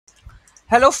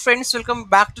Hello friends, welcome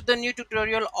back to the new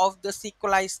tutorial of the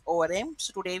Sequelize ORM.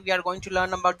 So today we are going to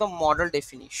learn about the model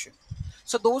definition.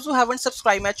 So those who haven't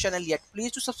subscribed my channel yet,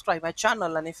 please do subscribe my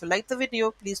channel, and if you like the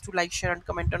video, please do like, share and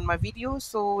comment on my video.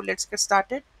 So let's get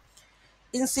started.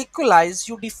 In Sequelize,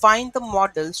 you define the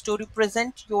models to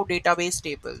represent your database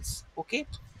tables. Okay.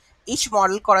 Each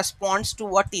model corresponds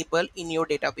to a table in your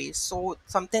database. So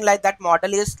something like that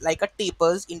model is like a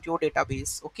tables into your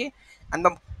database. Okay. And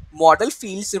the model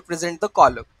fields represent the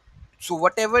column. So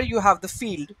whatever you have the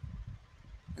field,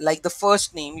 like the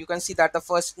first name, you can see that the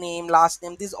first name, last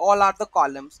name, these all are the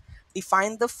columns.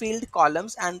 Define the field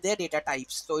columns and their data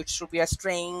types. So it should be a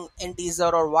string,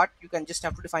 integer, or what, you can just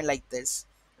have to define like this.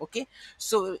 Okay.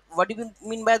 So what do you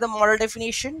mean by the model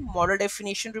definition? Model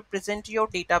definition represent your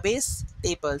database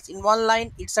tables. In one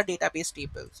line, it's a database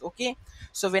tables. Okay.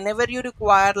 So whenever you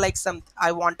require like some,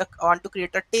 I want to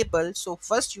create a table, so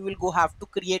first you will go have to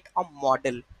create a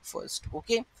model first.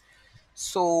 Okay.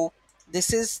 So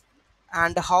this is,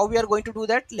 and how we are going to do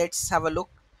that, let's have a look.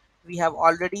 We have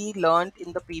already learned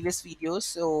in the previous videos,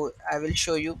 so I will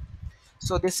show you.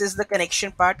 So this is the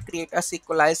connection part, create a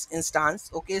Sequelize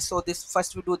instance. Okay, so this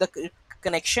first we do the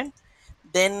connection,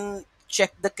 then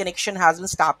check the connection has been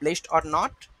established or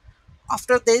not.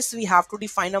 After this we have to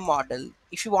define a model.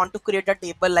 If you want to create a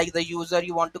table like the user,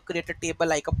 you want to create a table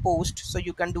like a post, so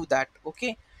you can do that.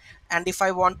 Okay. And if I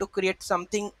want to create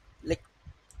something like,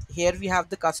 here we have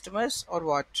the customers or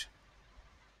what,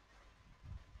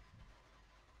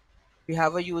 we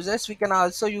have a users, we can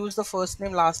also use the first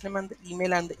name, last name and the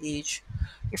email and the age.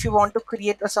 If you want to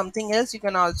create a something else, you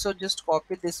can also just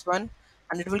copy this one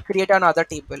and it will create another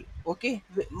table. Okay.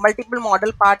 Multiple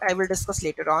model part I will discuss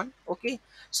later on. Okay.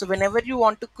 So whenever you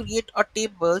want to create a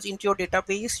tables into your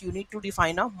database, you need to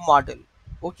define a model.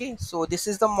 Okay. So this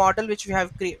is the model which we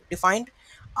have defined.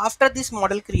 After this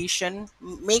model creation,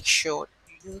 make sure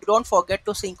you don't forget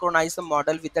to synchronize the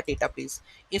model with the database.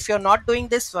 If you're not doing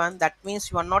this one, that means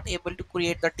you are not able to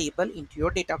create the table into your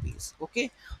database.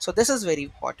 Okay. So this is very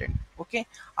important. Okay.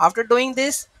 After doing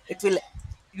this, it will,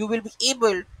 you will be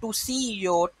able to see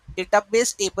your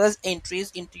database tables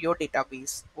entries into your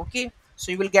database. Okay.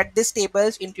 So you will get these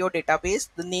tables into your database,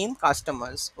 the name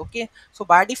customers. Okay. So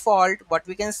by default, what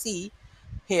we can see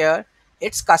here,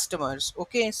 it's customers.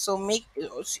 Okay. So make,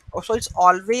 so it's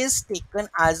always taken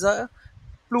as a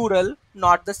plural,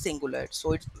 not the singular.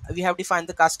 So it's, we have defined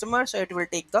the customer, so it will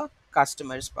take the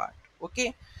customers part.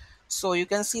 Okay. So you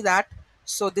can see that.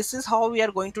 So this is how we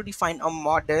are going to define a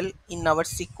model in our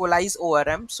Sequelize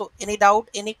ORM. So any doubt,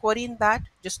 any query in that,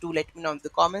 just do let me know in the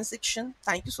comment section.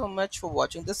 Thank you so much for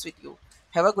watching this video.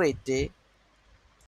 Have a great day.